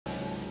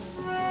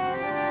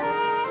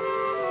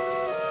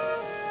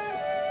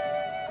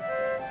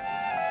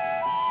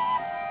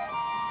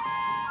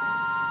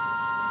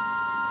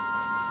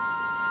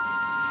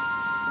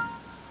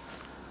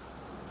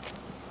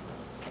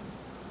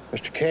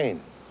Mr. Caine.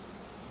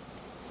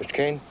 Mr.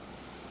 Caine?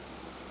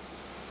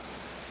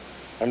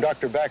 I'm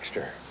Dr.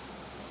 Baxter.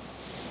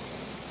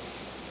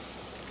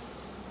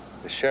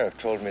 The sheriff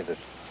told me that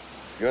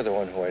you're the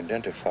one who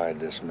identified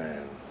this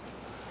man.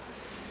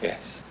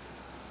 Yes.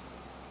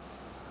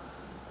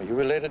 Are you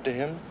related to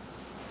him?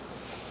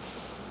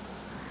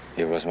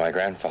 He was my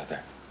grandfather,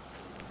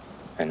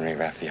 Henry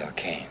Raphael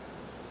Caine.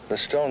 The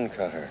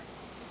stonecutter.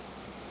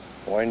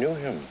 Oh, I knew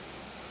him.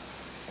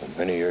 Oh,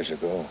 many years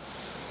ago.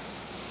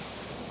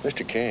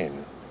 Mr.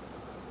 Caine,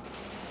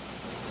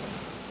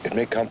 it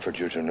may comfort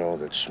you to know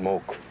that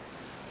smoke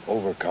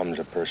overcomes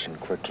a person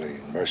quickly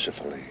and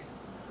mercifully.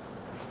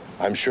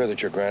 I'm sure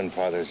that your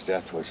grandfather's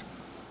death was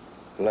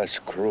less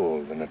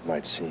cruel than it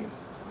might seem.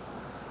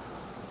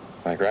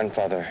 My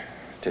grandfather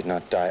did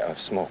not die of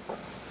smoke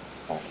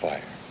or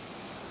fire.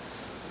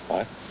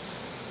 What?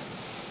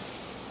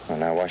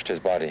 When I washed his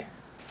body,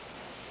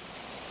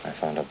 I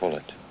found a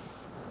bullet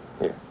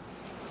here.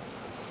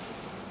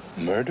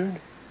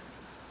 Murdered?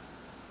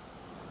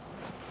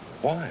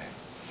 Why?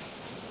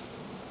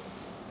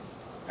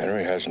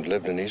 Henry hasn't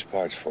lived in these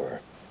parts for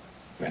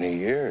many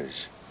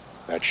years.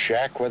 That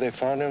shack where they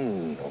found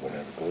him, no one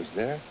ever goes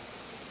there.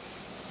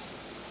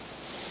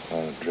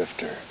 Oh, a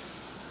drifter.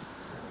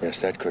 Yes,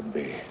 that could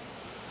be.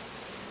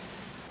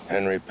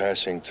 Henry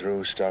passing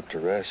through, stopped to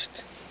rest.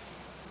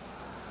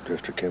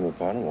 Drifter came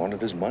upon him,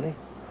 wanted his money.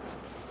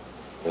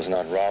 Was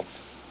not robbed.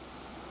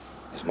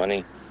 His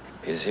money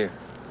is here.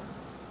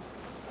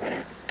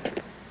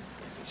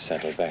 It's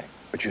settled back.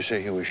 But you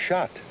say he was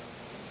shot.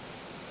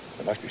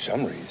 There must be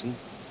some reason.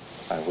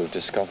 I will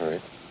discover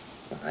it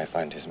when I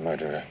find his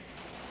murderer.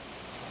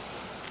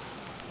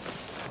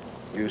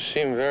 You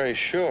seem very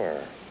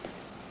sure.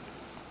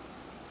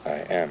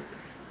 I am.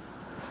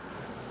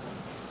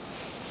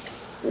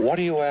 What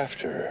are you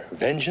after?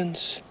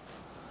 Vengeance?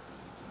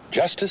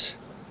 Justice?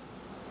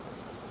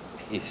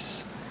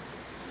 Peace.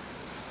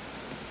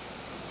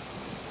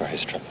 For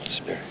his troubled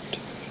spirit.